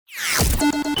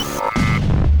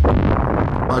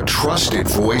a trusted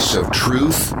voice of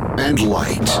truth and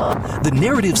light. The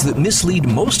narratives that mislead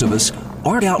most of us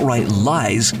aren't outright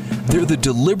lies. They're the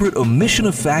deliberate omission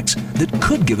of facts that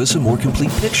could give us a more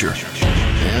complete picture.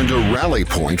 And a rally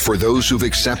point for those who've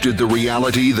accepted the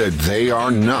reality that they are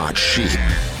not sheep.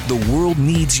 The world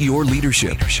needs your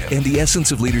leadership, and the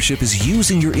essence of leadership is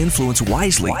using your influence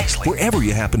wisely wherever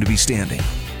you happen to be standing.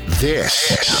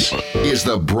 This is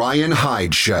The Brian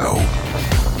Hyde Show.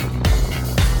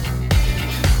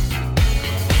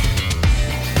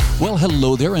 Well,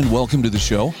 hello there, and welcome to the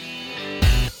show.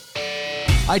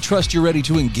 I trust you're ready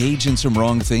to engage in some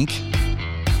wrong think,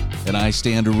 and I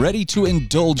stand ready to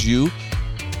indulge you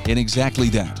in exactly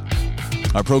that.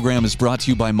 Our program is brought to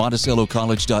you by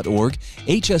MonticelloCollege.org,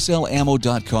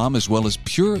 HSLammo.com, as well as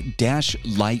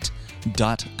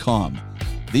Pure-Light.com.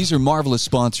 These are marvelous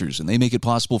sponsors, and they make it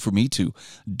possible for me to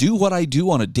do what I do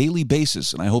on a daily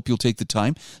basis, and I hope you'll take the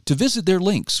time to visit their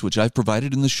links, which I've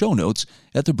provided in the show notes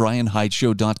at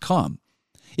thebrianhydeshow.com.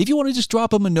 If you want to just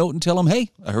drop them a note and tell them, hey,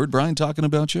 I heard Brian talking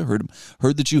about you,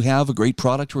 heard that you have a great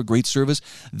product or a great service,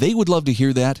 they would love to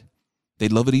hear that.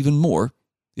 They'd love it even more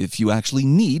if you actually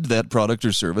need that product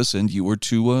or service and you were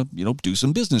to, do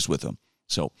some business with them.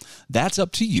 So that's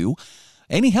up to you.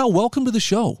 Anyhow, welcome to the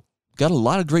show. Got a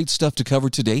lot of great stuff to cover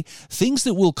today. Things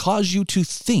that will cause you to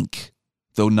think,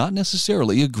 though not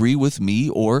necessarily agree with me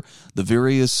or the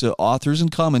various authors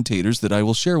and commentators that I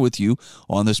will share with you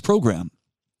on this program.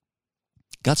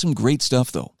 Got some great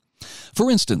stuff, though.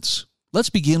 For instance, let's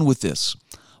begin with this.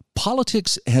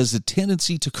 Politics has a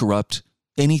tendency to corrupt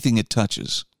anything it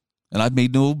touches. And I've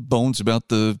made no bones about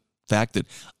the fact that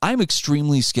I'm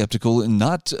extremely skeptical and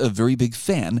not a very big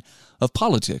fan of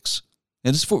politics.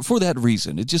 And it's for that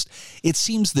reason. It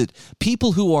seems that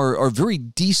people who are very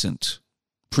decent,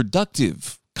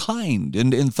 productive, kind,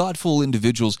 and thoughtful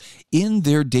individuals in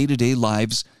their day-to-day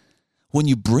lives, when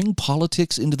you bring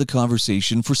politics into the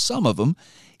conversation, for some of them,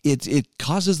 it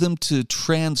causes them to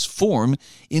transform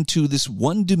into this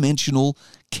one-dimensional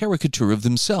caricature of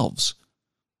themselves.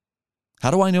 How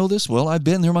do I know this? Well, I've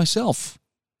been there myself.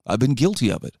 I've been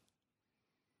guilty of it.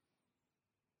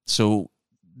 So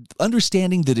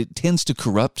understanding that it tends to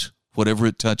corrupt whatever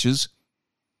it touches,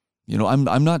 I'm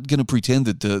not going to pretend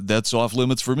that that's off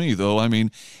limits for me, though. I mean,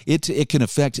 it can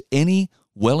affect any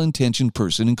well-intentioned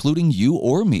person, including you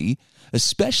or me,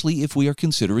 especially if we are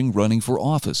considering running for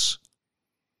office.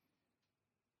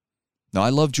 Now, I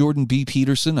love Jordan B.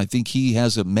 Peterson. I think he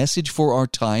has a message for our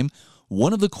time.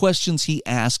 One of the questions he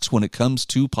asks when it comes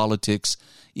to politics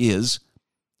is,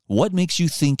 what makes you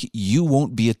think you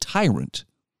won't be a tyrant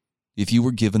if you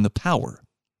were given the power?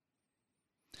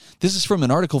 This is from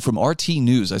an article from RT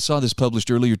News. I saw this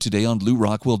published earlier today on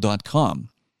LouRockwell.com.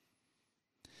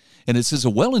 And it says, a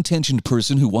well-intentioned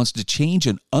person who wants to change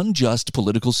an unjust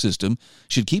political system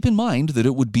should keep in mind that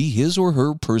it would be his or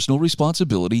her personal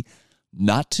responsibility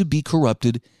not to be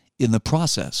corrupted in the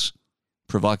process.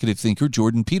 Provocative thinker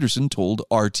Jordan Peterson told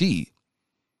RT.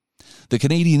 The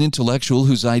Canadian intellectual,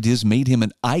 whose ideas made him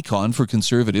an icon for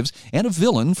conservatives and a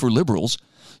villain for liberals,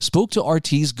 spoke to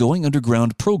RT's Going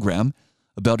Underground program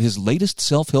about his latest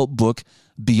self-help book,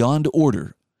 Beyond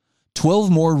Order,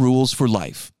 12 More Rules for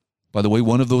Life. By the way,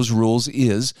 one of those rules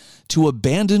is to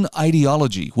abandon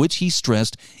ideology, which he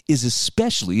stressed is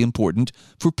especially important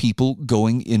for people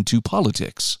going into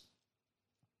politics.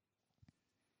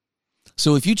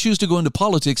 So if you choose to go into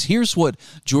politics, here's what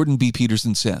Jordan B.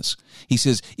 Peterson says. He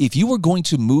says, if you are going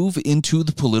to move into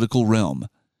the political realm,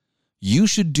 you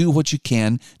should do what you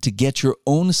can to get your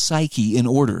own psyche in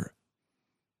order.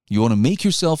 You want to make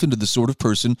yourself into the sort of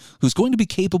person who's going to be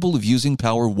capable of using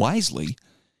power wisely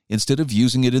instead of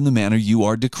using it in the manner you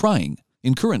are decrying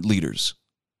in current leaders.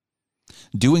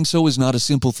 Doing so is not a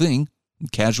simple thing.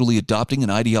 Casually adopting an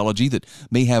ideology that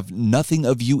may have nothing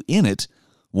of you in it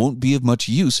won't be of much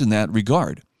use in that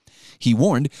regard. He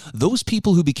warned, those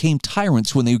people who became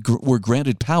tyrants when they were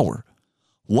granted power,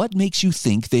 what makes you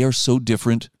think they are so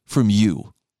different from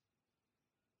you?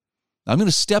 I'm going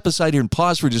to step aside here and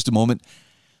pause for just a moment.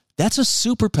 That's a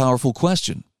super powerful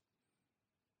question.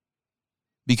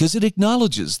 Because it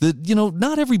acknowledges that,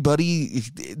 not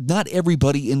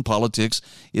everybody in politics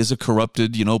is a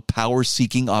corrupted,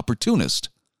 power-seeking opportunist.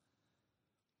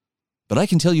 But I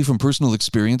can tell you from personal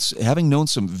experience, having known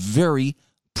some very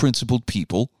principled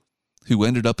people who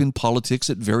ended up in politics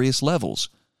at various levels,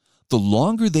 the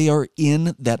longer they are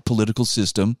in that political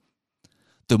system,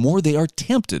 the more they are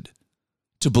tempted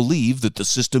to believe that the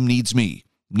system needs me.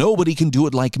 Nobody can do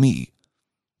it like me.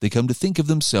 They come to think of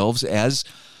themselves as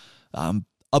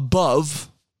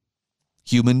above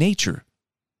human nature.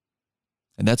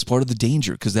 And that's part of the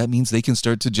danger, because that means they can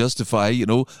start to justify,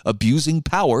 abusing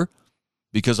power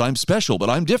because I'm special,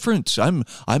 but I'm different. I'm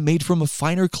made from a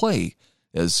finer clay,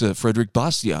 as Frederick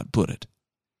Bastiat put it.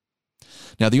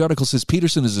 Now, the article says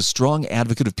Peterson is a strong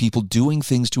advocate of people doing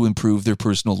things to improve their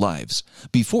personal lives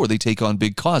before they take on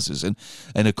big causes, and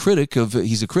he's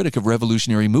a critic of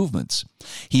revolutionary movements.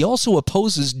 He also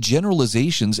opposes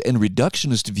generalizations and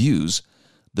reductionist views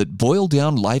that boil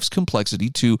down life's complexity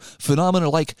to phenomena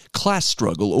like class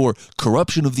struggle or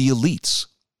corruption of the elites.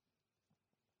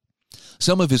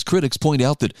 Some of his critics point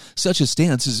out that such a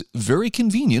stance is very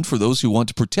convenient for those who want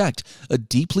to protect a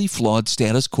deeply flawed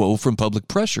status quo from public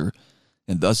pressure,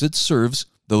 and thus it serves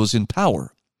those in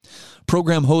power.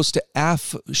 Program host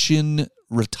Afshin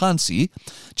Rattansi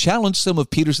challenged some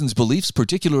of Peterson's beliefs,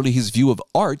 particularly his view of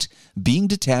art being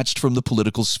detached from the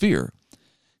political sphere.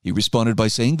 He responded by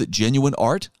saying that genuine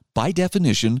art, by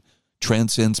definition,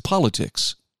 transcends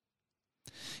politics.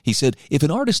 He said, if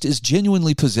an artist is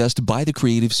genuinely possessed by the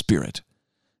creative spirit,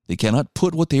 they cannot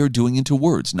put what they are doing into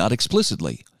words, not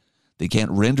explicitly. They can't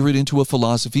render it into a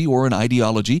philosophy or an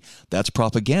ideology. That's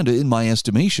propaganda in my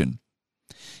estimation.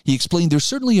 He explained there's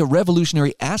certainly a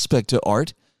revolutionary aspect to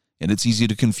art, and it's easy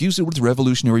to confuse it with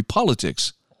revolutionary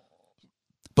politics.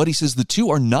 But he says the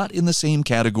two are not in the same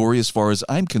category as far as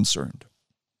I'm concerned.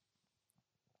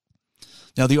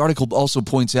 Now, the article also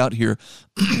points out here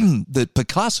that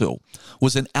Picasso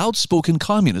was an outspoken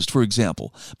communist, for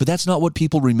example, but that's not what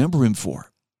people remember him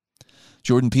for.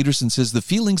 Jordan Peterson says the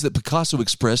feelings that Picasso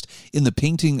expressed in the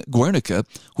painting Guernica,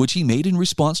 which he made in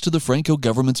response to the Franco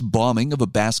government's bombing of a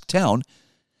Basque town,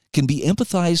 can be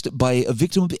empathized by a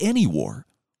victim of any war,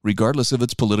 regardless of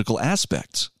its political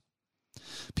aspects.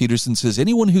 Peterson says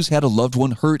anyone who's had a loved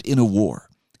one hurt in a war,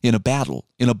 in a battle,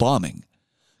 in a bombing,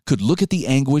 could look at the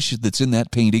anguish that's in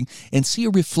that painting and see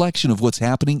a reflection of what's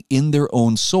happening in their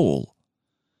own soul.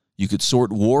 You could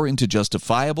sort war into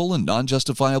justifiable and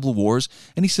non-justifiable wars,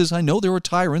 and he says, I know there are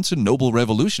tyrants and noble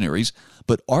revolutionaries,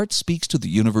 but art speaks to the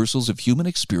universals of human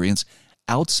experience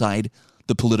outside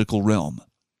the political realm.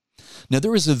 Now,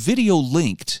 there is a video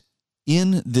linked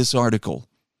in this article,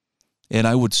 and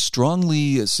I would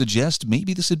strongly suggest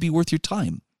maybe this would be worth your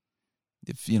time.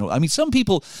 If some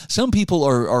people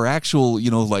are actual,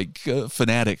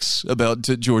 fanatics about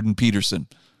Jordan Peterson.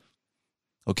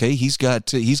 Okay, he's got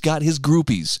his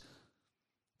groupies,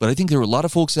 but I think there are a lot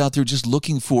of folks out there just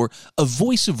looking for a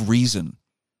voice of reason,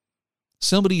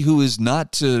 somebody who is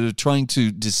not trying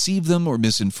to deceive them or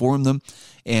misinform them,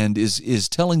 and is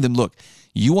telling them, look,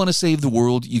 you want to save the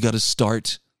world, you got to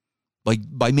start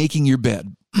by making your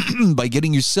bed, by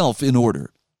getting yourself in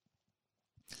order.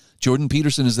 Jordan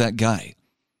Peterson is that guy.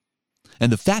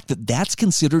 And the fact that that's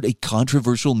considered a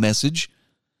controversial message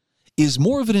is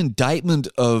more of an indictment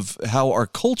of how our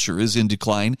culture is in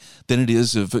decline than it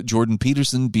is of Jordan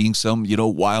Peterson being some,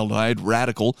 wild-eyed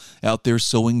radical out there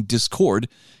sowing discord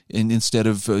instead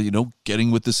of,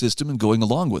 getting with the system and going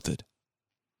along with it.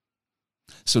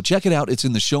 So check it out. It's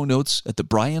in the show notes at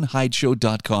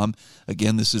thebrianhydeshow.com.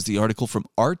 Again, this is the article from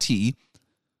RT.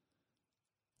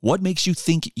 What makes you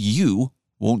think you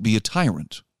won't be a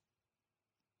tyrant?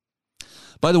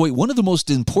 By the way, one of the most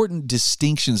important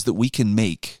distinctions that we can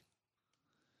make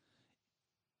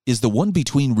is the one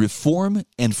between reform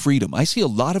and freedom. I see a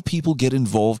lot of people get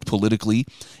involved politically,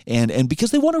 and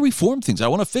because they want to reform things. I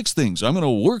want to fix things. I'm going to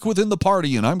work within the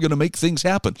party, and I'm going to make things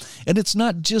happen. And it's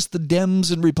not just the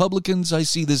Dems and Republicans. I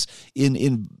see this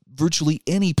in virtually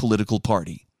any political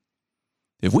party.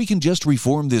 If we can just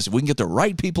reform this, if we can get the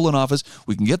right people in office,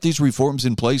 we can get these reforms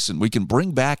in place, and we can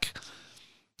bring back,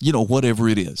 whatever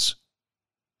it is.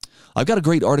 I've got a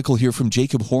great article here from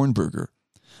Jacob Hornberger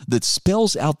that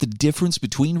spells out the difference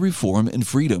between reform and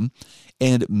freedom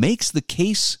and makes the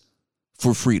case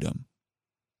for freedom,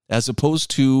 as opposed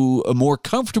to a more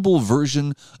comfortable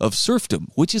version of serfdom,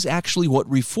 which is actually what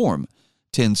reform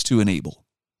tends to enable.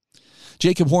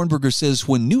 Jacob Hornberger says,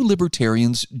 when new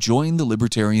libertarians join the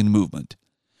libertarian movement,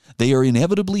 they are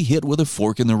inevitably hit with a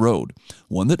fork in the road,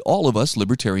 one that all of us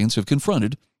libertarians have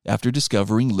confronted after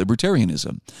discovering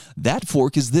libertarianism. That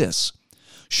fork is this: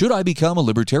 should I become a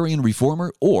libertarian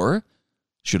reformer, or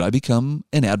should I become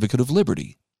an advocate of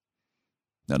liberty?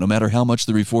 Now, no matter how much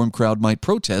the reform crowd might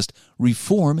protest,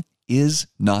 reform is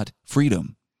not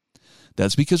freedom.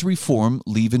 That's because reform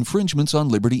leave infringements on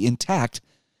liberty intact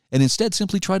and instead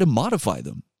simply try to modify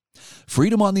them.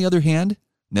 Freedom, on the other hand,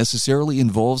 necessarily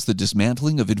involves the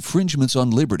dismantling of infringements on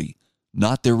liberty,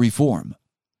 not their reform.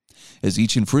 As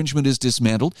each infringement is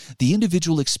dismantled, the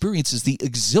individual experiences the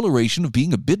exhilaration of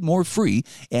being a bit more free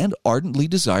and ardently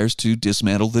desires to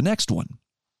dismantle the next one.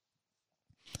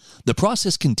 The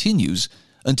process continues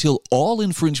until all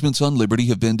infringements on liberty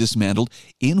have been dismantled,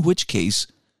 in which case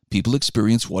people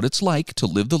experience what it's like to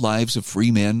live the lives of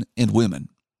free men and women.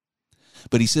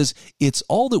 But he says, if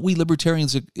all that we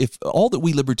libertarians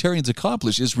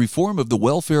accomplish is reform of the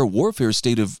welfare warfare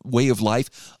state of way of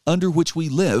life under which we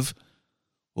live,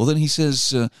 well, then he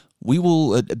says, we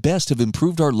will at best have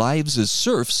improved our lives as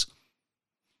serfs,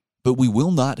 but we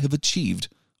will not have achieved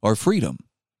our freedom.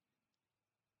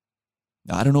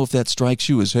 Now, I don't know if that strikes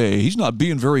you as, hey, he's not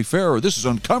being very fair, or this is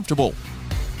uncomfortable.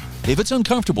 If it's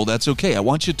uncomfortable, that's okay. I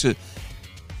want you to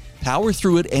power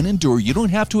through it and endure. You don't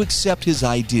have to accept his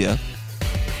idea,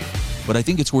 but I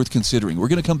think it's worth considering. We're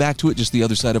going to come back to it just the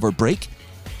other side of our break.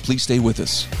 Please stay with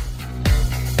us.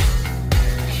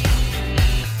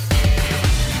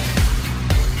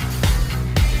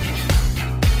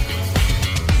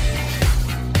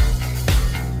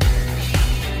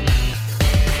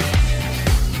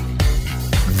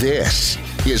 This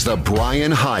is The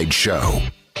Brian Hyde Show.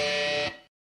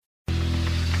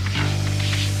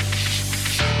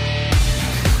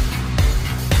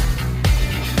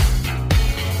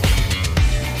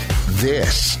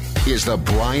 This is The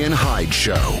Brian Hyde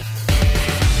Show.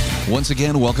 Once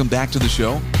again, welcome back to the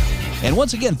show. And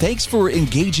once again, thanks for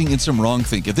engaging in some wrong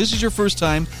think. If this is your first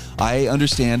time, I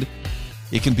understand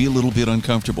it can be a little bit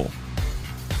uncomfortable.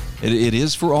 It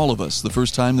is for all of us the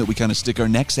first time that we kind of stick our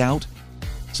necks out.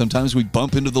 Sometimes we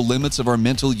bump into the limits of our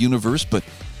mental universe, but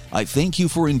I thank you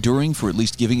for enduring, for at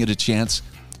least giving it a chance.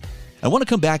 I want to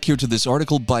come back here to this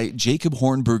article by Jacob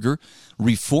Hornberger,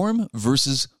 Reform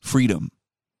versus Freedom.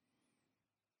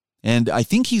 And I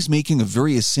think he's making a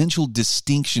very essential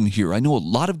distinction here. I know a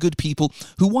lot of good people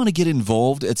who want to get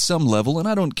involved at some level, and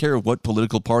I don't care what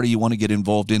political party you want to get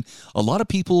involved in. A lot of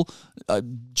people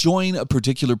join a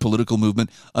particular political movement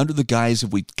under the guise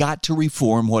of we've got to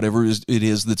reform whatever it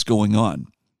is that's going on.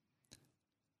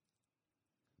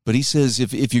 But he says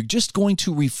if you're just going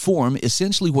to reform,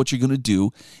 essentially what you're going to do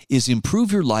is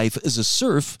improve your life as a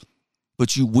serf,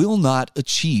 but you will not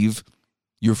achieve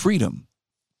your freedom.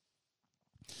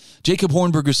 Jacob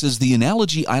Hornberger says the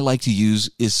analogy I like to use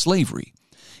is slavery.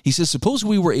 He says, suppose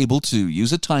we were able to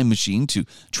use a time machine to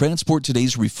transport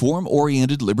today's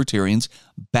reform-oriented libertarians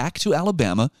back to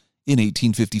Alabama in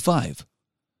 1855.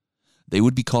 They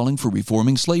would be calling for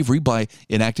reforming slavery by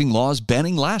enacting laws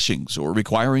banning lashings or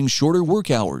requiring shorter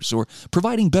work hours or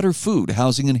providing better food,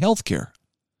 housing, and health care.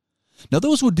 Now,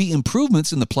 those would be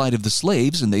improvements in the plight of the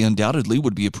slaves, and they undoubtedly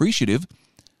would be appreciative,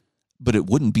 but it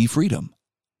wouldn't be freedom.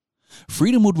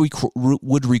 Freedom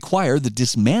would require the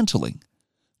dismantling,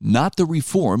 not the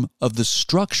reform of the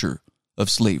structure of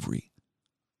slavery.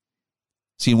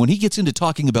 See, when he gets into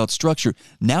talking about structure,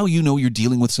 now you know you're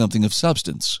dealing with something of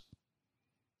substance.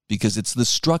 Because it's the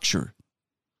structure,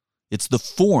 it's the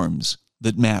forms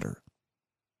that matter,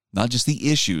 not just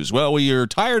the issues. Well, we're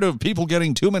tired of people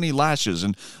getting too many lashes,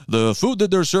 and the food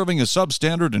that they're serving is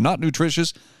substandard and not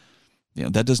nutritious. You know,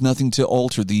 that does nothing to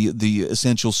alter the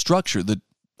essential structure that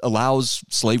allows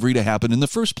slavery to happen in the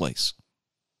first place.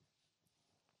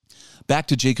 Back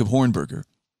to Jacob Hornberger.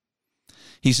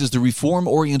 He says the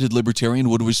reform-oriented libertarian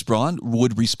would respond,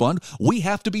 we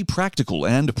have to be practical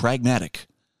and pragmatic.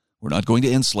 We're not going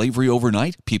to end slavery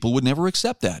overnight. People would never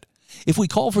accept that. If we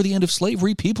call for the end of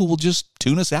slavery, people will just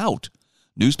tune us out.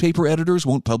 Newspaper editors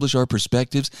won't publish our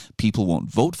perspectives. People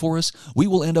won't vote for us. We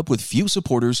will end up with few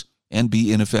supporters and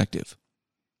be ineffective.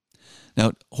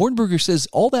 Now, Hornberger says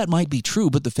all that might be true,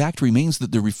 but the fact remains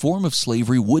that the reform of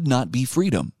slavery would not be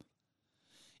freedom.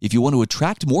 If you want to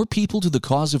attract more people to the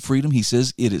cause of freedom, he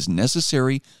says it is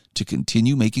necessary to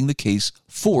continue making the case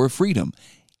for freedom,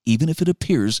 even if it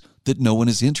appears that no one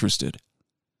is interested.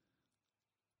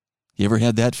 You ever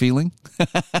had that feeling?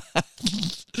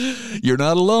 You're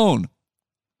not alone.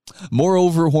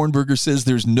 Moreover, Hornberger says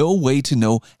there's no way to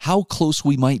know how close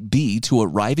we might be to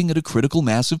arriving at a critical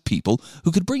mass of people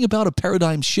who could bring about a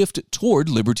paradigm shift toward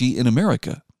liberty in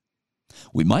America.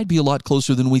 We might be a lot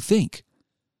closer than we think.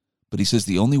 But he says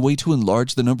the only way to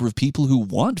enlarge the number of people who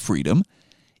want freedom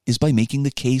is by making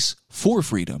the case for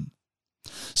freedom.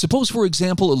 Suppose, for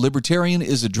example, a libertarian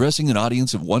is addressing an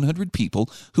audience of 100 people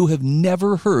who have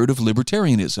never heard of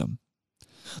libertarianism.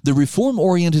 The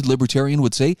reform-oriented libertarian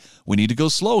would say, we need to go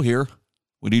slow here.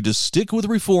 We need to stick with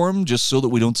reform just so that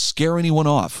we don't scare anyone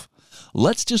off.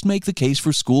 Let's just make the case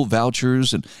for school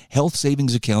vouchers and health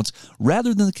savings accounts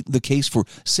rather than the case for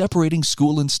separating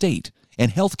school and state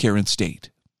and health care and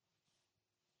state.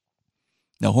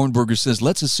 Now, Hornberger says,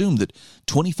 let's assume that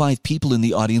 25 people in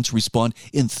the audience respond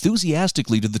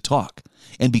enthusiastically to the talk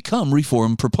and become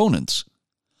reform proponents.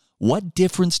 What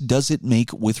difference does it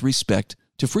make with respect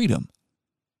to freedom?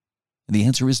 And the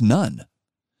answer is none.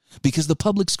 Because the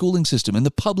public schooling system and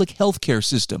the public health care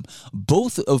system,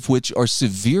 both of which are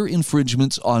severe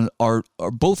infringements on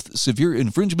both severe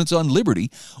infringements on liberty,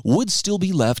 would still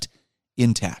be left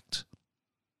intact.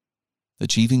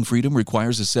 Achieving freedom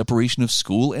requires a separation of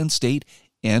school and state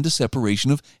and a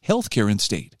separation of health care and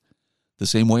state, the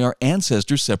same way our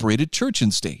ancestors separated church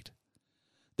and state.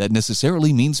 That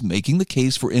necessarily means making the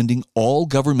case for ending all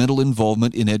governmental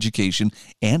involvement in education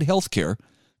and health care,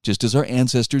 just as our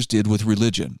ancestors did with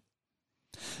religion.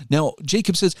 Now,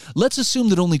 Jacob says, let's assume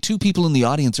that only 2 people in the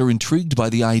audience are intrigued by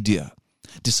the idea,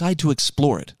 decide to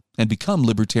explore it, and become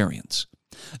libertarians.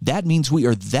 That means we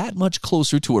are that much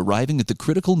closer to arriving at the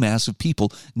critical mass of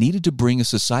people needed to bring a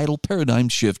societal paradigm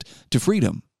shift to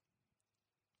freedom.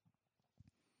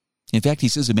 In fact, he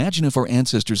says, imagine if our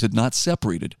ancestors had not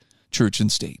separated church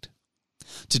and state.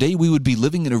 Today, we would be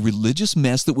living in a religious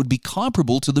mess that would be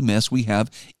comparable to the mess we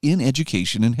have in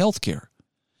education and healthcare.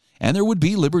 And there would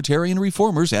be libertarian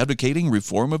reformers advocating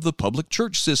reform of the public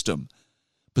church system.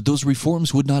 But those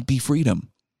reforms would not be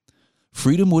freedom.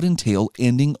 Freedom would entail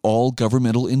ending all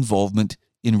governmental involvement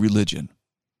in religion.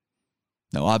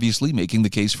 Now, obviously, making the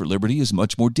case for liberty is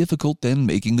much more difficult than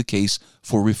making the case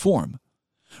for reform.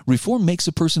 Reform makes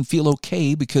a person feel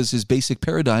okay because his basic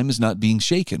paradigm is not being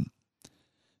shaken.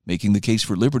 Making the case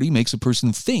for liberty makes a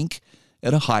person think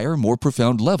at a higher, more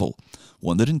profound level,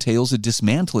 one that entails a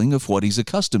dismantling of what he's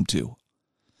accustomed to.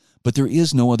 But there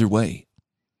is no other way.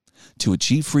 To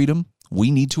achieve freedom, we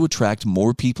need to attract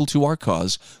more people to our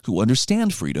cause who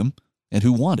understand freedom and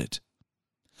who want it.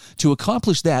 To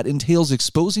accomplish that entails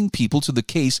exposing people to the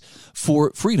case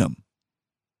for freedom.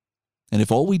 And if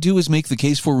all we do is make the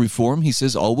case for reform, he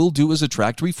says, all we'll do is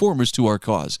attract reformers to our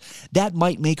cause. That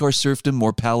might make our serfdom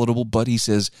more palatable, but he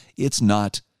says it's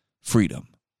not freedom.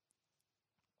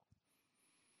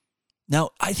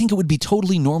 Now, I think it would be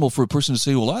totally normal for a person to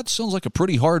say, well, that sounds like a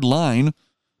pretty hard line.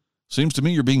 Seems to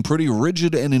me you're being pretty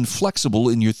rigid and inflexible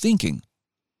in your thinking.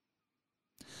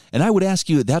 And I would ask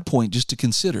you at that point just to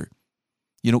consider,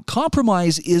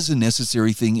 compromise is a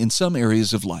necessary thing in some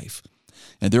areas of life.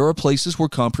 And there are places where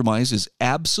compromise is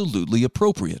absolutely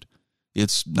appropriate.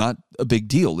 It's not a big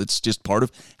deal. It's just part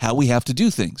of how we have to do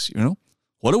things.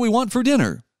 What do we want for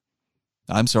dinner?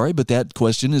 I'm sorry, but that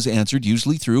question is answered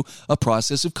usually through a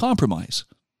process of compromise.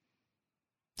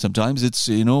 Sometimes it's,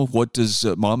 what does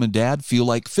mom and dad feel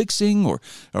like fixing? Or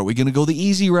are we going to go the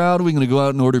easy route? Are we going to go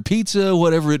out and order pizza?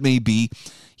 Whatever it may be.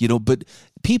 But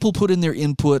people put in their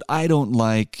input. I don't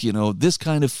like, this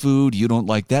kind of food. You don't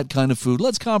like that kind of food.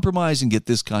 Let's compromise and get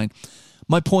this kind.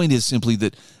 My point is simply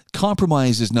that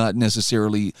compromise is not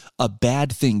necessarily a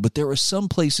bad thing, but there are some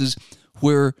places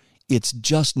where it's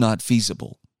just not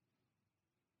feasible.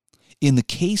 In the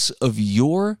case of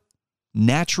your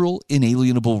natural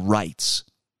inalienable rights,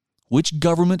 which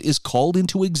government is called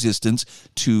into existence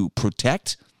to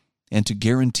protect and to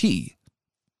guarantee,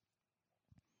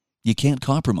 you can't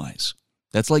compromise.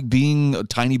 That's like being a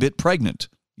tiny bit pregnant.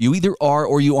 You either are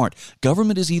or you aren't.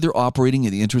 Government is either operating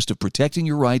in the interest of protecting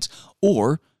your rights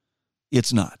or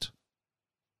it's not.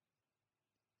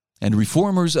 And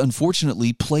reformers,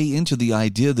 unfortunately, play into the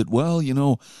idea that,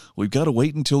 we've got to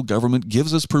wait until government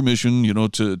gives us permission,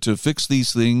 to fix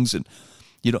these things. And,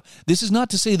 this is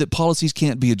not to say that policies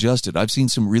can't be adjusted. I've seen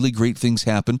some really great things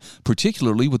happen,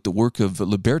 particularly with the work of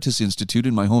Libertas Institute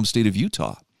in my home state of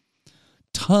Utah.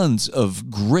 Tons of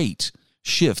great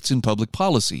shifts in public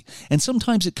policy. And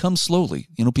sometimes it comes slowly.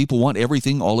 People want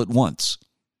everything all at once.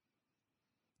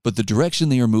 But the direction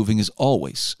they are moving is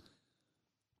always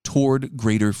toward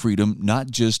greater freedom, not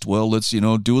just, let's,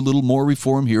 do a little more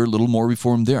reform here, a little more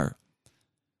reform there.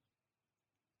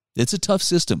 It's a tough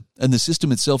system, and the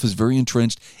system itself is very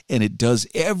entrenched, and it does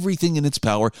everything in its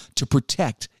power to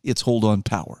protect its hold on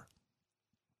power.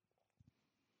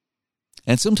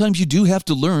 And sometimes you do have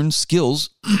to learn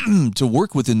skills to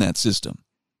work within that system.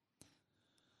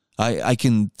 I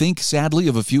can think, sadly,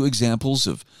 of a few examples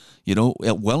of,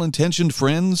 well-intentioned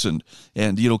friends and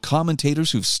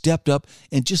commentators who've stepped up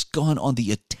and just gone on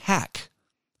the attack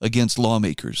against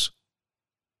lawmakers.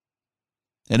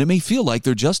 And it may feel like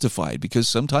they're justified because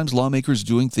sometimes lawmakers are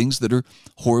doing things that are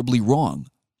horribly wrong.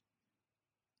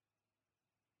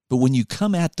 But when you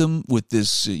come at them with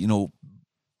this,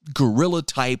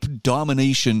 guerrilla-type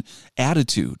domination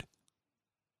attitude,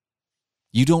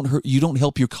 you don't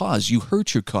help your cause. You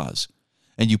hurt your cause.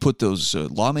 And you put those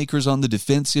lawmakers on the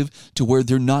defensive to where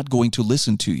they're not going to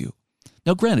listen to you.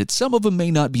 Now, granted, some of them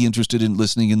may not be interested in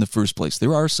listening in the first place.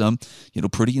 There are some,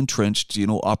 pretty entrenched,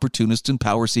 opportunists and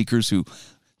power seekers who,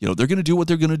 they're going to do what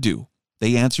they're going to do.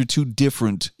 They answer to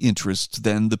different interests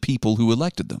than the people who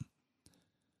elected them.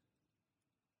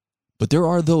 But there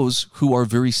are those who are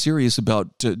very serious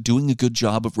about doing a good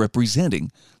job of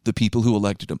representing the people who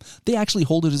elected them. They actually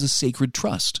hold it as a sacred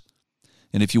trust.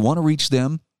 And if you want to reach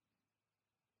them,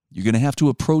 you're going to have to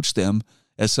approach them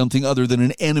as something other than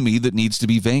an enemy that needs to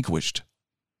be vanquished.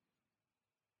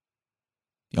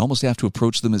 You almost have to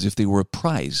approach them as if they were a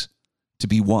prize to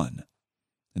be won.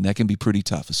 And that can be pretty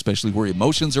tough, especially where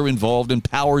emotions are involved and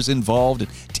power's involved and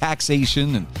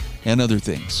taxation and other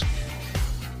things.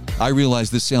 I realize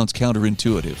this sounds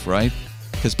counterintuitive, right?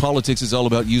 Because politics is all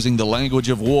about using the language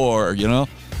of war, you know?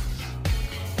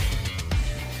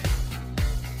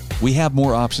 We have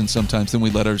more options sometimes than we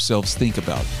let ourselves think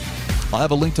about. I'll have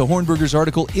a link to Hornberger's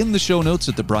article in the show notes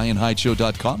at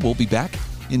thebrianhydeshow.com. We'll be back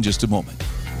in just a moment.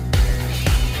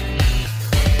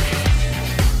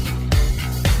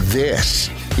 This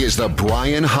is The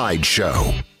Brian Hyde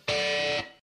Show.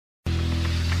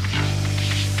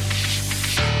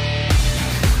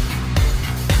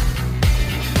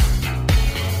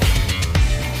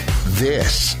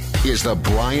 This is The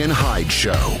Brian Hyde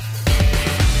Show.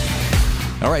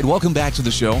 All right, welcome back to the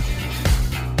show.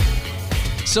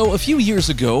 So a few years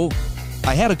ago,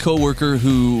 I had a coworker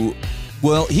who,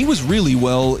 well, he was really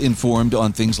well informed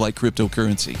on things like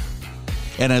cryptocurrency.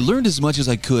 And I learned as much as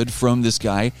I could from this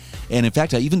guy. And in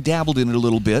fact, I even dabbled in it a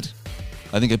little bit.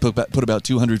 I think I put about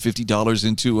 $250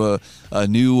 into a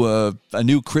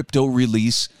new crypto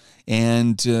release,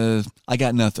 and I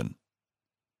got nothing.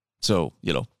 So,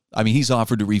 he's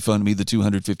offered to refund me the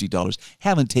 $250.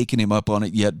 Haven't taken him up on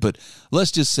it yet, but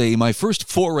let's just say my first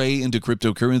foray into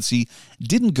cryptocurrency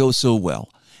didn't go so well.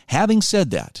 Having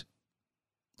said that,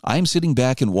 I'm sitting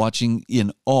back and watching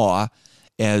in awe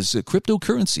as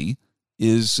cryptocurrency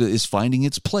is finding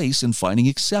its place and finding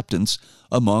acceptance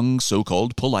among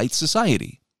so-called polite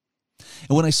society.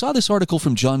 And when I saw this article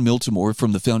from John Miltimore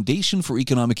from the Foundation for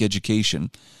Economic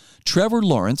Education, Trevor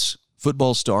Lawrence,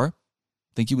 football star,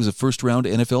 I think he was a first-round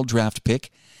NFL draft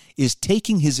pick, is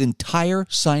taking his entire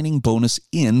signing bonus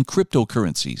in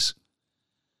cryptocurrencies.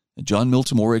 And John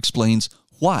Miltimore explains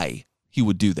why he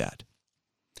would do that.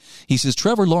 He says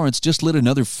Trevor Lawrence just lit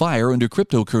another fire under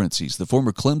cryptocurrencies. The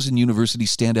former Clemson University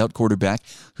standout quarterback,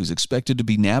 who's expected to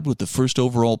be nabbed with the first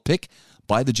overall pick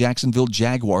by the Jacksonville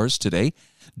Jaguars tonight,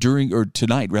 during the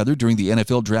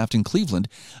NFL draft in Cleveland,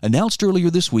 announced earlier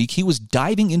this week he was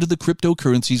diving into the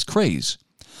cryptocurrencies craze.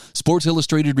 Sports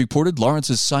Illustrated reported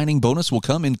Lawrence's signing bonus will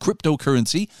come in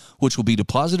cryptocurrency, which will be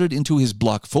deposited into his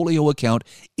Blockfolio account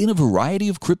in a variety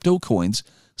of crypto coins,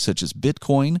 such as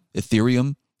Bitcoin,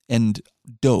 Ethereum, and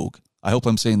Doge. I hope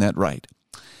I'm saying that right.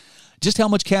 Just how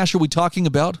much cash are we talking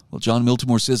about? Well, John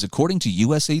Miltimore says, according to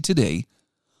USA Today,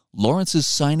 Lawrence's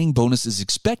signing bonus is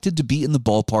expected to be in the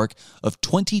ballpark of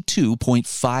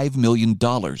 $22.5 million.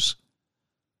 All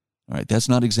right, that's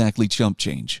not exactly chump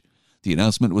change. The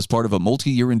announcement was part of a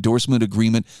multi-year endorsement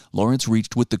agreement Lawrence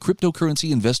reached with the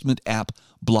cryptocurrency investment app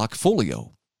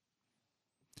Blockfolio.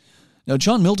 Now,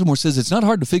 John Miltimore says it's not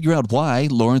hard to figure out why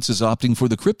Lawrence is opting for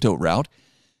the crypto route.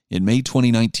 In May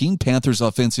 2019, Panthers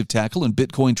offensive tackle and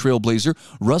Bitcoin trailblazer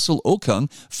Russell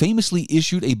Okung famously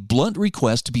issued a blunt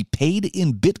request to be paid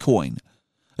in Bitcoin,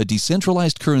 a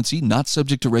decentralized currency not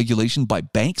subject to regulation by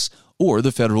banks or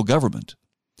the federal government.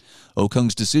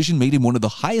 Okung's decision made him one of the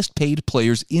highest-paid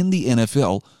players in the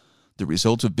NFL, the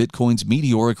result of Bitcoin's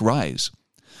meteoric rise.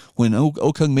 When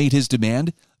Okung made his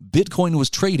demand, Bitcoin was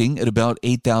trading at about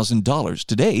 $8,000.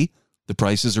 Today, the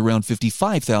price is around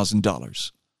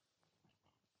 $55,000.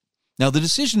 Now, the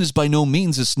decision is by no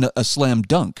means a slam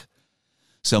dunk.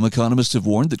 Some economists have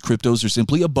warned that cryptos are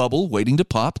simply a bubble waiting to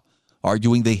pop,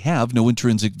 arguing they have no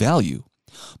intrinsic value.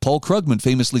 Paul Krugman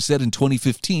famously said in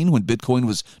 2015, when Bitcoin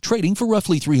was trading for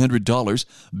roughly $300,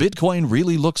 Bitcoin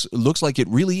really looks like it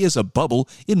really is a bubble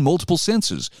in multiple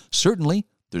senses. Certainly,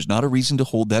 there's not a reason to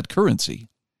hold that currency.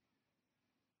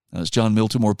 As John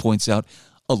Miltimore points out,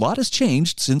 a lot has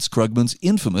changed since Krugman's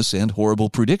infamous and horrible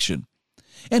prediction.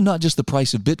 And not just the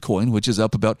price of Bitcoin, which is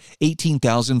up about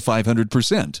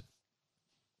 18,500%.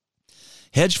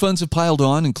 Hedge funds have piled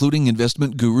on, including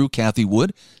investment guru Cathie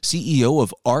Wood, CEO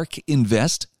of ARK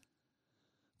Invest.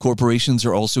 Corporations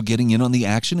are also getting in on the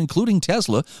action, including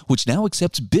Tesla, which now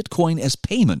accepts Bitcoin as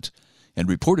payment, and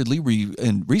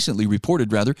recently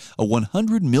reported a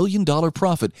 $100 million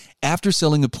profit after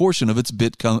selling a portion of its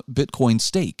Bitcoin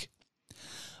stake.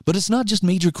 But it's not just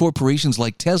major corporations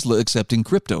like Tesla accepting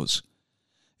cryptos.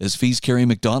 As Fees Carey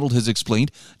McDonald has explained,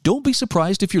 don't be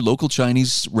surprised if your local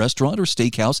Chinese restaurant or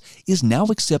steakhouse is now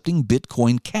accepting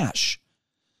Bitcoin Cash.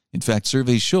 In fact,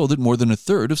 surveys show that more than a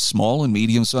third of small and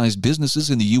medium-sized businesses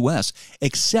in the U.S.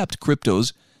 accept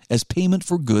cryptos as payment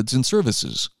for goods and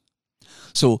services.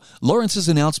 So Lawrence's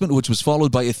announcement, which was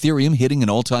followed by Ethereum hitting an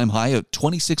all-time high of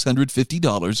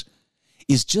 $2,650,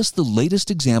 is just the latest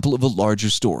example of a larger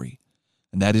story,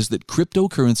 and that is that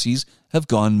cryptocurrencies have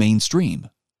gone mainstream.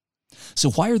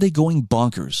 So why are they going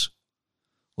bonkers?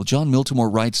 Well, John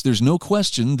Miltimore writes, there's no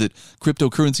question that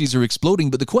cryptocurrencies are exploding,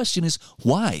 but the question is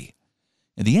why?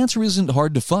 And the answer isn't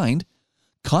hard to find.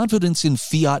 Confidence in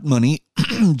fiat money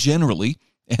generally,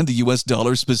 and the US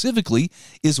dollar specifically,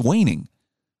 is waning.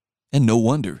 And no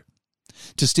wonder.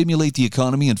 To stimulate the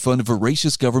economy and fund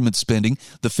voracious government spending,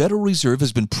 the Federal Reserve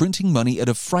has been printing money at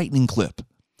a frightening clip.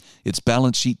 Its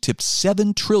balance sheet tipped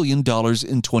 $7 trillion in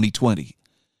 2020.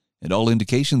 And all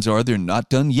indications are they're not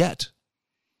done yet.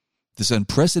 This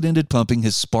unprecedented pumping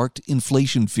has sparked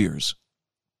inflation fears.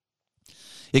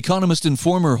 Economist and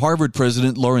former Harvard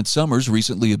president Lawrence Summers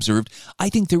recently observed, I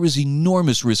think there is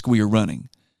enormous risk we are running.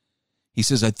 He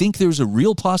says, I think there's a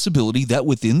real possibility that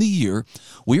within the year,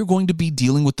 we are going to be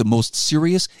dealing with the most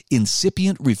serious,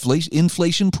 incipient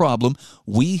inflation problem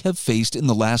we have faced in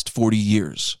the last 40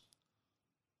 years.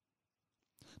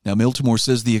 Now, Miltimore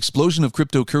says the explosion of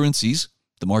cryptocurrencies,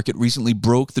 the market recently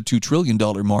broke the $2 trillion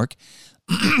mark,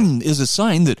 is a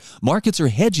sign that markets are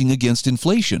hedging against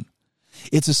inflation.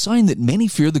 It's a sign that many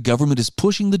fear the government is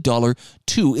pushing the dollar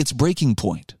to its breaking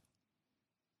point.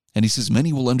 And he says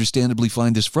many will understandably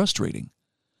find this frustrating,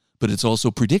 but it's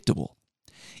also predictable.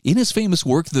 In his famous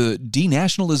work, The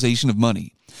Denationalization of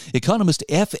Money, economist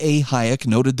F.A. Hayek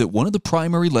noted that one of the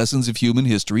primary lessons of human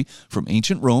history from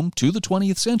ancient Rome to the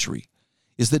 20th century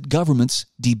is that governments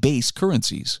debase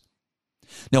currencies.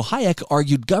 Now, Hayek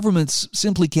argued governments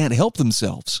simply can't help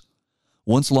themselves.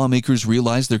 Once lawmakers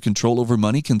realize their control over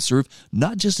money can serve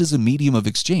not just as a medium of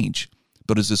exchange,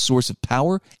 but as a source of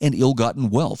power and ill-gotten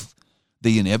wealth,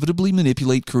 they inevitably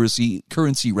manipulate currency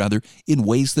in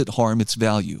ways that harm its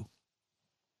value.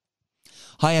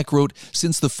 Hayek wrote,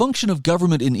 since the function of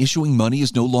government in issuing money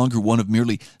is no longer one of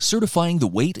merely certifying the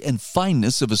weight and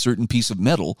fineness of a certain piece of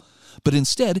metal, but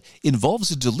instead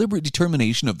involves a deliberate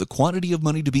determination of the quantity of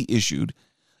money to be issued,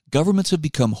 governments have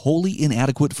become wholly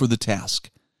inadequate for the task,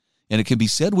 and it can be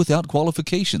said without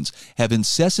qualifications, have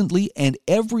incessantly and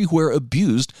everywhere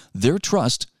abused their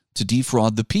trust to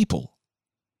defraud the people.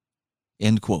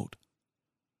 End quote.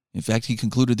 In fact, he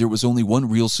concluded there was only one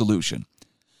real solution.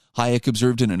 Hayek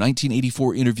observed in a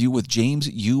 1984 interview with James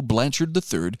U. Blanchard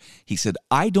III, he said,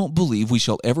 I don't believe we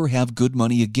shall ever have good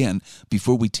money again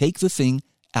before we take the thing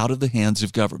out of the hands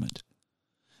of government.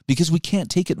 Because we can't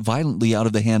take it violently out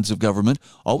of the hands of government,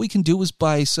 all we can do is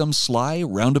by some sly,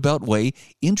 roundabout way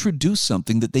introduce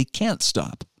something that they can't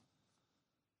stop.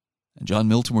 And John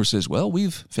Miltimore says, well,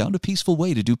 we've found a peaceful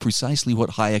way to do precisely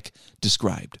what Hayek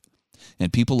described.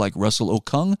 And people like Russell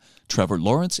Okung, Trevor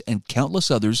Lawrence, and countless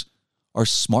others are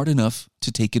smart enough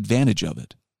to take advantage of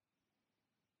it.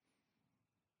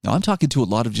 Now, I'm talking to a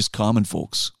lot of just common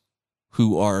folks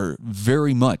who are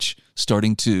very much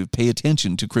starting to pay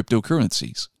attention to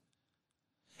cryptocurrencies.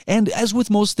 And as with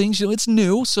most things, it's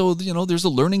new, so, there's a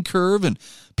learning curve, and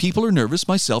people are nervous,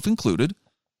 myself included.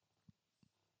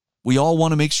 We all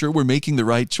want to make sure we're making the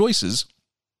right choices,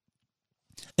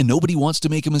 and nobody wants to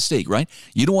make a mistake, right?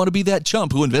 You don't want to be that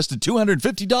chump who invested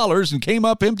 $250 and came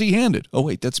up empty-handed. Oh,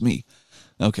 wait, that's me.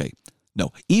 Okay,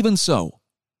 no, even so,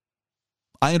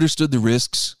 I understood the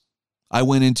risks. I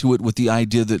went into it with the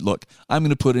idea that, look, I'm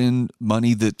going to put in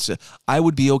money that I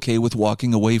would be okay with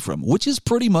walking away from, which is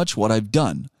pretty much what I've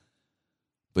done.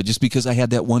 But just because I had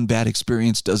that one bad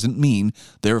experience doesn't mean,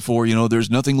 therefore, there's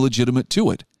nothing legitimate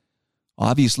to it.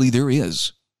 Obviously, there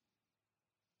is.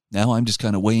 Now I'm just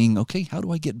kind of weighing, okay, how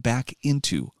do I get back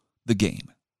into the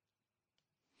game?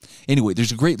 Anyway,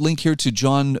 there's a great link here to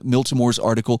John Miltimore's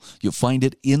article. You'll find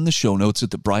it in the show notes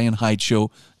at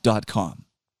thebrianhydeshow.com.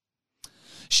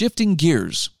 Shifting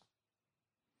gears.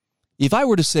 If I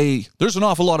were to say there's an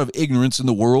awful lot of ignorance in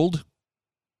the world,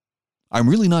 I'm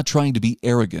really not trying to be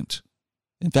arrogant.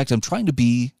 In fact, I'm trying to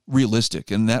be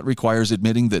realistic, and that requires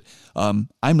admitting that I'm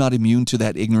not immune to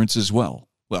that ignorance as well.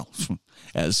 Well,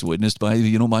 as witnessed by,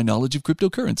 my knowledge of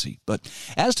cryptocurrency. But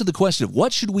as to the question of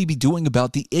what should we be doing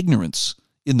about the ignorance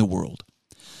in the world,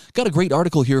 got a great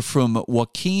article here from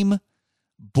Joachim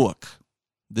Book.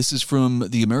 This is from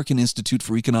the American Institute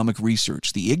for Economic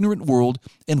Research, The Ignorant World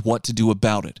and What to Do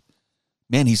About It.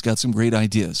 Man, he's got some great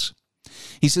ideas.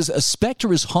 He says, a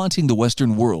specter is haunting the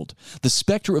Western world, the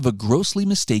specter of a grossly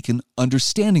mistaken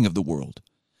understanding of the world.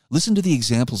 Listen to the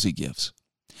examples he gives.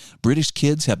 British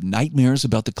kids have nightmares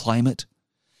about the climate.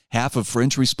 Half of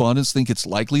French respondents think it's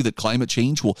likely that climate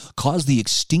change will cause the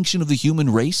extinction of the human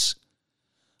race.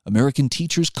 American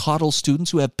teachers coddle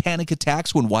students who have panic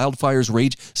attacks when wildfires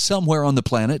rage somewhere on the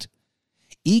planet.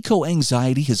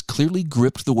 Eco-anxiety has clearly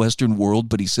gripped the Western world,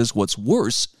 but he says what's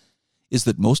worse is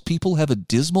that most people have a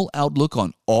dismal outlook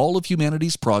on all of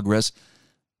humanity's progress,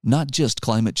 not just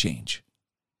climate change.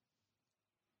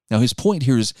 Now, his point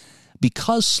here is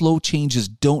because slow changes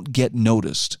don't get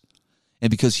noticed, and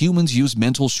because humans use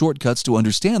mental shortcuts to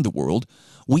understand the world,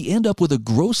 we end up with a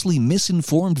grossly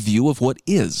misinformed view of what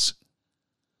is.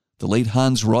 The late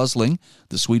Hans Rosling,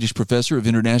 the Swedish professor of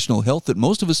international health that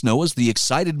most of us know as the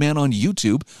excited man on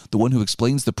YouTube, the one who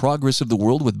explains the progress of the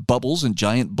world with bubbles and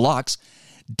giant blocks,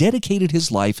 dedicated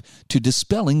his life to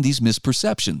dispelling these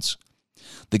misperceptions.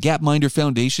 The Gapminder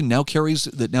Foundation now carries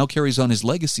on his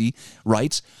legacy,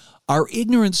 writes, "Our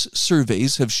ignorance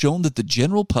surveys have shown that the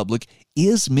general public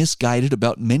is misguided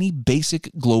about many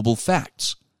basic global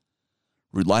facts.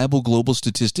 Reliable global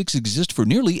statistics exist for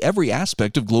nearly every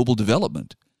aspect of global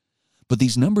development. But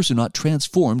these numbers are not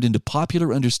transformed into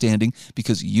popular understanding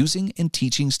because using and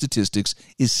teaching statistics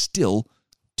is still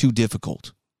too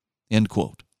difficult." End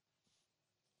quote.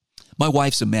 My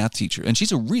wife's a math teacher, and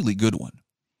she's a really good one.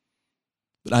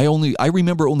 But I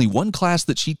remember only one class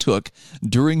that she took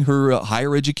during her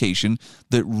higher education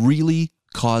that really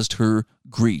caused her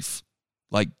grief.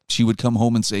 Like, she would come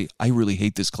home and say, "I really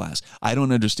hate this class. I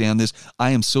don't understand this.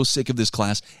 I am so sick of this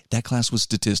class." That class was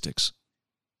statistics.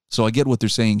 So I get what they're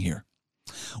saying here.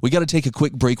 We got to take a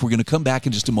quick break. We're going to come back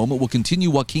in just a moment. We'll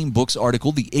continue Joachim Book's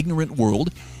article, The Ignorant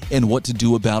World and What to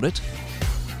Do About It.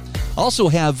 Also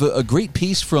have a great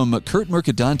piece from Kurt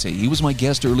Mercadante. He was my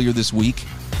guest earlier this week.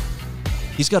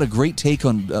 He's got a great take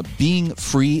on being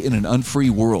free in an unfree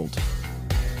world.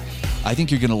 I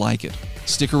think you're going to like it.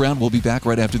 Stick around. We'll be back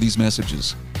right after these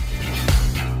messages.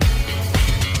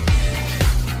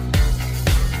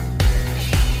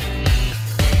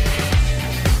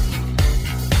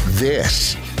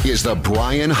 This is The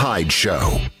Brian Hyde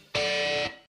Show.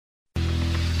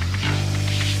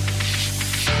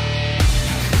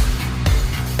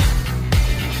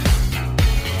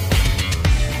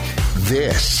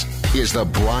 This is The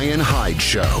Brian Hyde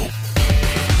Show.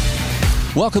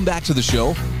 Welcome back to the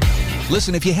show.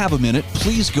 Listen, if you have a minute,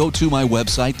 please go to my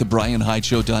website,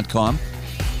 thebrianhydeshow.com.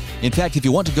 In fact, if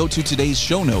you want to go to today's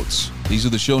show notes, these are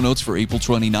the show notes for April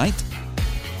 29th.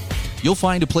 You'll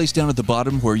find a place down at the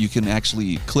bottom where you can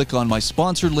actually click on my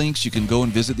sponsor links. You can go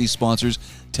and visit these sponsors,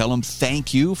 tell them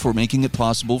thank you for making it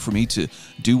possible for me to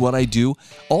do what I do.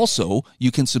 Also,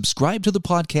 you can subscribe to the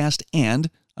podcast,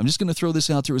 and I'm just going to throw this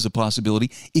out there as a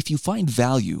possibility. If you find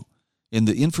value in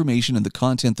the information and the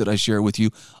content that I share with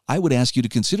you, I would ask you to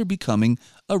consider becoming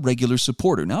a regular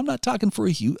supporter. Now, I'm not talking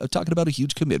I'm talking about a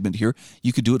huge commitment here.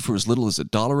 You could do it for as little as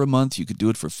 $1 a month. You could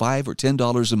do it for $5 or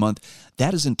 $10 a month.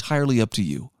 That is entirely up to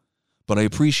you. But I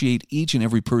appreciate each and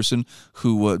every person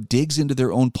who digs into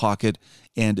their own pocket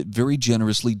and very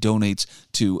generously donates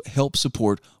to help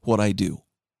support what I do.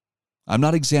 I'm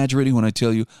not exaggerating when I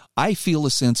tell you I feel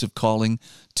a sense of calling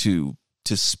to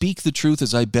speak the truth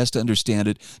as I best understand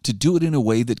it, to do it in a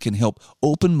way that can help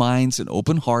open minds and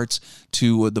open hearts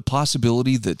to the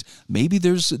possibility that maybe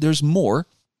there's more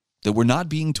that we're not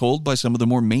being told by some of the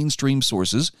more mainstream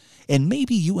sources, and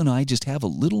maybe you and I just have a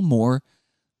little more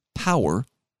power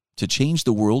to change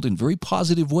the world in very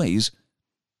positive ways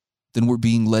than we're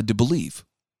being led to believe.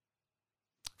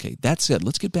 Okay, that said,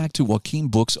 let's get back to Joachim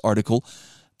Book's article,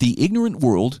 The Ignorant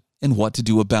World and What to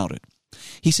Do About It.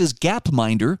 He says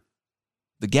Gapminder,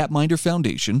 the Gapminder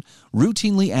Foundation,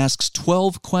 routinely asks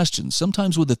 12 questions,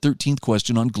 sometimes with a 13th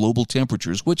question on global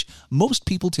temperatures, which most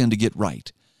people tend to get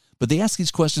right. But they ask these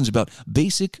questions about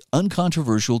basic,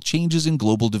 uncontroversial changes in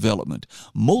global development,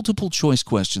 multiple choice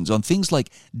questions on things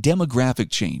like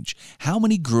demographic change, how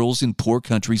many girls in poor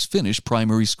countries finish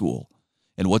primary school,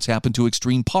 and what's happened to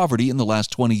extreme poverty in the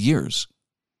last 20 years.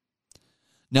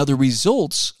 Now, the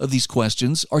results of these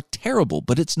questions are terrible,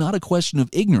 but it's not a question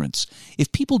of ignorance.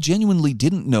 If people genuinely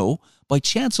didn't know, by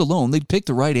chance alone, they'd pick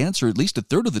the right answer at least a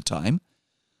third of the time.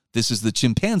 This is the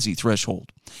chimpanzee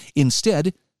threshold.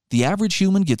 Instead, the average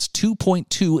human gets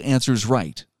 2.2 answers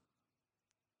right.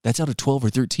 That's out of 12 or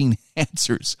 13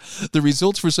 answers. The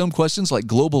results for some questions like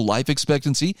global life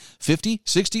expectancy, 50,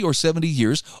 60, or 70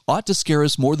 years, ought to scare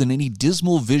us more than any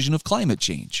dismal vision of climate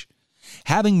change.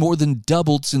 Having more than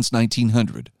doubled since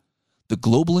 1900, the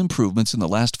global improvements in the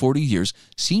last 40 years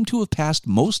seem to have passed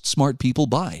most smart people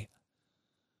by.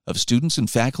 Of students and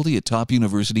faculty at top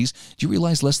universities, do you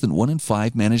realize less than 1 in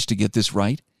 5 managed to get this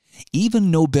right? Even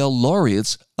Nobel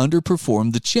laureates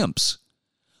underperformed the chimps.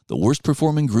 The worst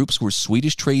performing groups were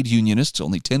Swedish trade unionists,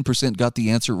 only 10% got the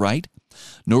answer right.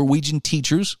 Norwegian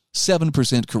teachers,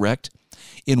 7% correct.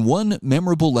 In one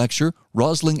memorable lecture,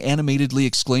 Rosling animatedly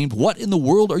exclaimed, "What in the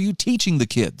world are you teaching the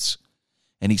kids?"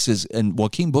 And he says, and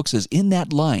Joachim Buch says, in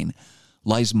that line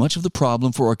lies much of the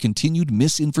problem for our continued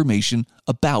misinformation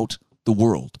about the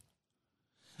world.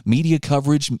 Media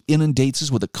coverage inundates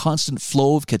us with a constant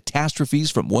flow of catastrophes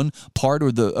from one part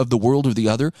of the world or the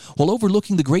other, while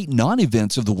overlooking the great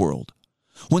non-events of the world.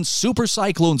 When super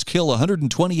cyclones kill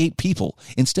 128 people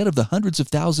instead of the hundreds of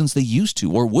thousands they used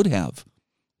to or would have,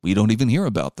 we don't even hear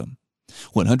about them.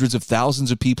 When hundreds of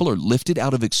thousands of people are lifted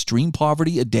out of extreme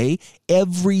poverty a day,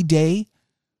 every day,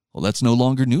 well, that's no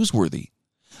longer newsworthy.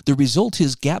 The result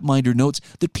is, Gapminder notes,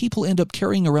 that people end up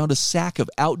carrying around a sack of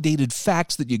outdated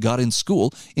facts that you got in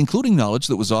school, including knowledge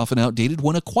that was often outdated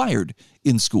when acquired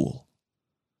in school.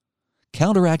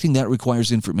 Counteracting that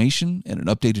requires information and an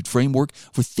updated framework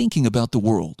for thinking about the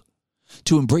world,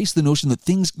 to embrace the notion that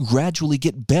things gradually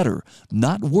get better,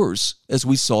 not worse, as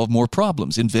we solve more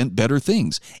problems, invent better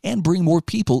things, and bring more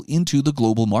people into the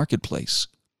global marketplace.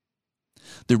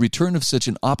 The return of such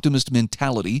an optimist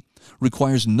mentality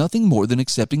requires nothing more than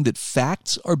accepting that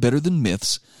facts are better than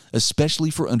myths, especially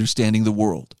for understanding the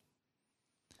world.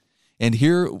 And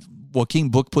here, Joachim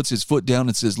Buch puts his foot down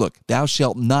and says, look, thou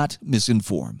shalt not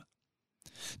misinform.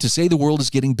 To say the world is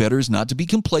getting better is not to be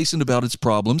complacent about its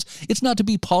problems. It's not to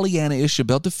be Pollyanna-ish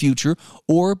about the future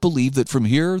or believe that from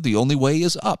here the only way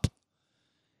is up.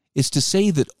 It's to say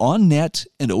that on net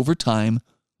and over time,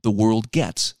 the world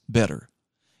gets better.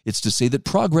 It's to say that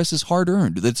progress is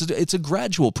hard-earned, that it's a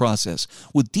gradual process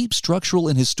with deep structural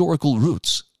and historical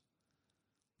roots.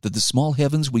 That the small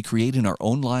heavens we create in our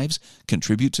own lives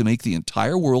contribute to make the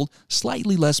entire world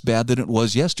slightly less bad than it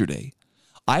was yesterday.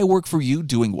 I work for you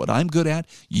doing what I'm good at,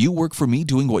 you work for me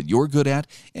doing what you're good at,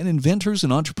 and inventors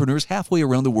and entrepreneurs halfway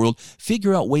around the world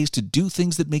figure out ways to do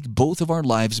things that make both of our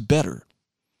lives better.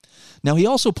 Now, he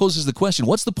also poses the question,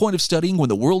 what's the point of studying when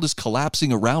the world is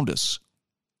collapsing around us?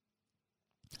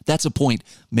 That's a point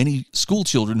many school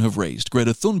children have raised,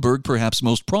 Greta Thunberg perhaps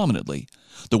most prominently.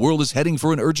 The world is heading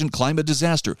for an urgent climate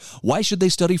disaster. Why should they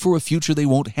study for a future they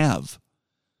won't have?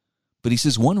 But he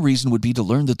says one reason would be to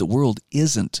learn that the world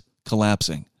isn't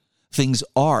collapsing. Things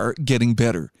are getting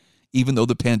better, even though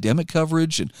the pandemic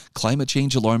coverage and climate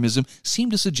change alarmism seem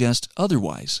to suggest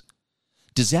otherwise.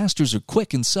 Disasters are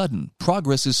quick and sudden.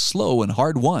 Progress is slow and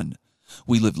hard-won.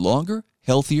 We live longer,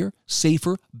 healthier,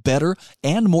 safer, better,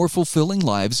 and more fulfilling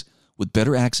lives with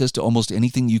better access to almost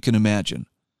anything you can imagine.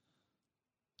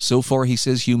 So far, he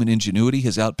says, human ingenuity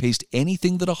has outpaced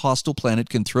anything that a hostile planet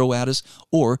can throw at us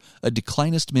or a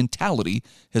declinist mentality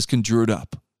has conjured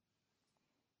up.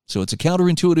 So it's a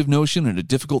counterintuitive notion and a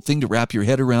difficult thing to wrap your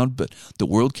head around, but the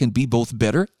world can be both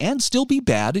better and still be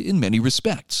bad in many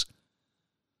respects.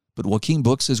 But Joachim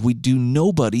Buch says we do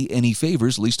nobody any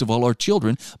favors, least of all our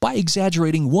children, by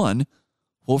exaggerating one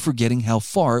while forgetting how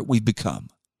far we've become.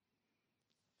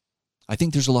 I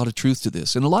think there's a lot of truth to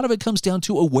this, and a lot of it comes down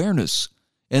to awareness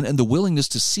and the willingness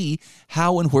to see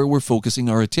how and where we're focusing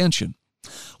our attention.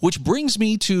 Which brings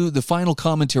me to the final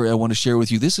commentary I want to share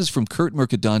with you. This is from Kurt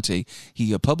Mercadante.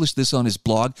 He published this on his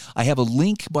blog. I have a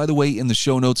link, by the way, in the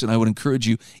show notes, and I would encourage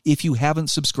you, if you haven't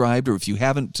subscribed or if you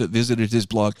haven't visited his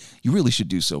blog, you really should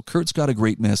do so. Kurt's got a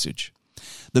great message.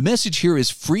 The message here is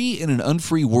free in an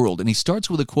unfree world, and he starts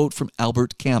with a quote from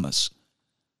Albert Camus.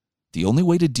 The only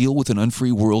way to deal with an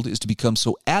unfree world is to become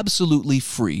so absolutely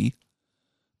free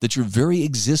that your very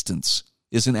existence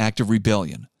is an act of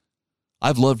rebellion.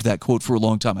 I've loved that quote for a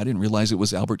long time. I didn't realize it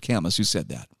was Albert Camus who said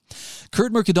that.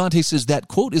 Kurt Mercadante says that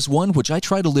quote is one which I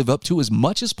try to live up to as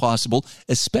much as possible,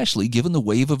 especially given the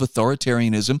wave of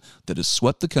authoritarianism that has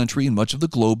swept the country and much of the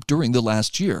globe during the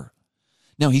last year.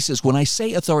 Now, he says, when I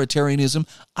say authoritarianism,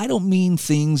 I don't mean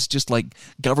things just like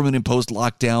government-imposed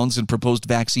lockdowns and proposed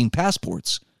vaccine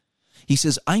passports. He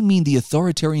says, I mean the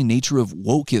authoritarian nature of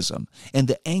wokeism and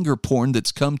the anger porn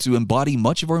that's come to embody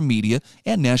much of our media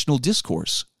and national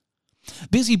discourse.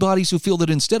 Busybodies who feel that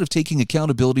instead of taking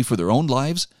accountability for their own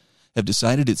lives, have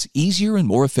decided it's easier and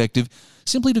more effective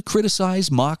simply to criticize,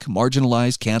 mock,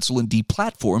 marginalize, cancel, and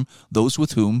deplatform those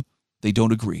with whom they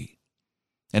don't agree.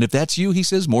 And if that's you, he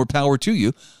says, more power to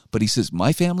you. But he says,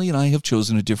 my family and I have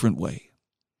chosen a different way.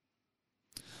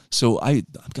 So I've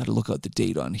got to look at the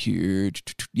date on here.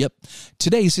 Yep,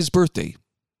 today's his birthday.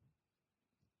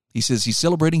 He says he's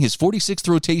celebrating his 46th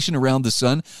rotation around the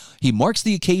sun. He marks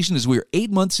the occasion as we are 8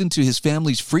 months into his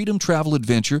family's freedom travel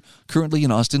adventure, currently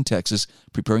in Austin, Texas,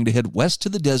 preparing to head west to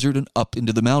the desert and up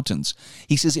into the mountains.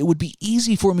 He says it would be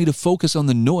easy for me to focus on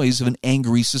the noise of an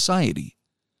angry society,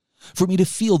 for me to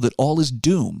feel that all is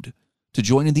doomed, to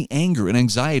join in the anger and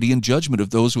anxiety and judgment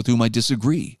of those with whom I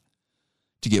disagree,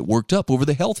 to get worked up over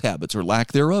the health habits or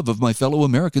lack thereof of my fellow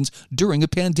Americans during a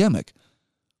pandemic.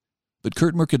 But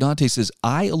Kurt Mercadante says,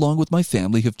 I, along with my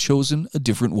family, have chosen a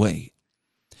different way.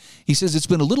 He says, it's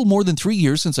been a little more than 3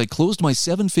 years since I closed my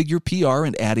 7-figure PR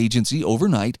and ad agency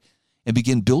overnight and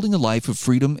began building a life of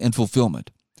freedom and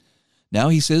fulfillment. Now,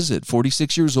 he says, at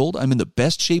 46 years old, I'm in the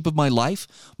best shape of my life,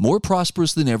 more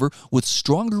prosperous than ever, with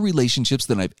stronger relationships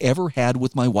than I've ever had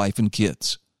with my wife and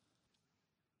kids.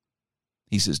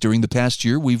 He says, during the past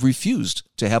year, we've refused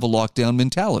to have a lockdown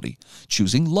mentality,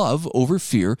 choosing love over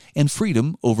fear and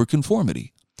freedom over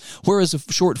conformity. Whereas a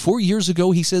short 4 years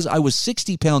ago, he says, I was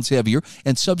 60 pounds heavier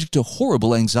and subject to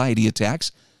horrible anxiety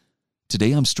attacks.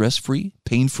 Today, I'm stress-free,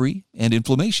 pain-free, and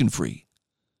inflammation-free.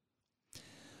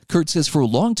 Kurt says, for a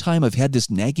long time, I've had this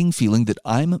nagging feeling that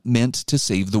I'm meant to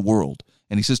save the world.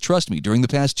 And he says, trust me, during the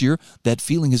past year, that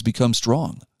feeling has become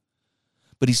strong.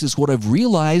 But he says, what I've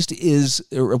realized,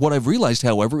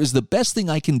 however, is the best thing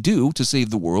I can do to save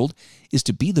the world is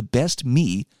to be the best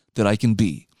me that I can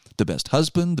be. The best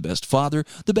husband, the best father,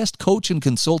 the best coach and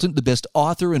consultant, the best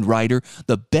author and writer,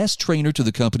 the best trainer to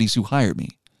the companies who hire me.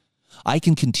 I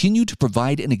can continue to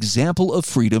provide an example of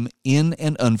freedom in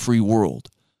an unfree world.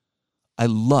 I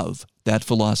love that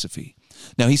philosophy.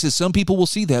 Now, he says some people will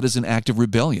see that as an act of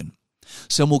rebellion.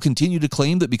 Some will continue to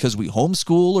claim that because we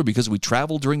homeschool or because we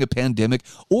travel during a pandemic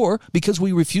or because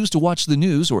we refuse to watch the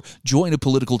news or join a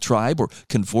political tribe or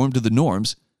conform to the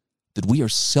norms, that we are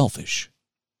selfish.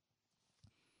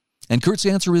 And Kurt's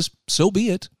answer is, so be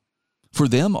it. For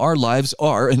them, our lives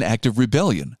are an act of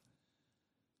rebellion.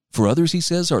 For others, he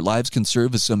says, our lives can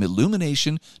serve as some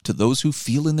illumination to those who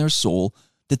feel in their soul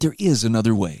that there is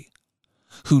another way,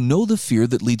 who know the fear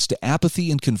that leads to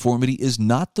apathy and conformity is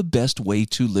not the best way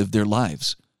to live their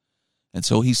lives. And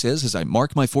so he says, as I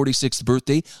mark my 46th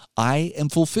birthday, I am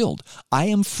fulfilled. I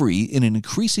am free in an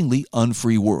increasingly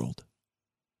unfree world.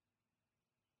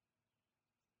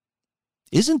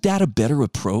 Isn't that a better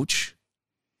approach?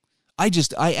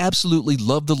 I absolutely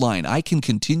love the line, I can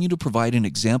continue to provide an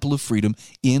example of freedom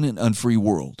in an unfree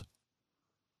world.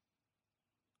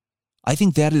 I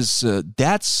think that's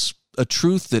a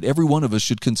truth that every one of us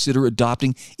should consider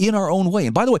adopting in our own way.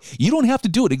 And by the way, you don't have to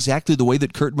do it exactly the way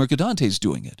that Kurt Mercadante is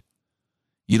doing it.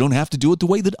 You don't have to do it the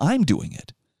way that I'm doing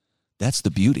it. That's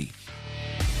the beauty.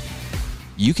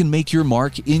 You can make your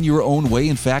mark in your own way.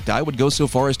 In fact, I would go so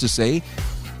far as to say,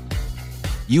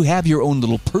 you have your own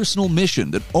little personal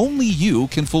mission that only you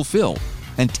can fulfill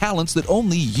and talents that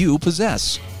only you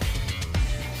possess.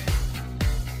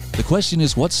 The question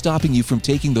is, what's stopping you from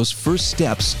taking those first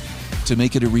steps to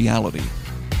make it a reality?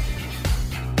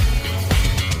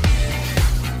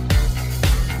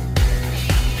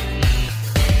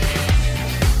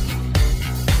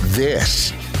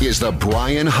 This is The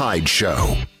Brian Hyde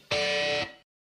Show.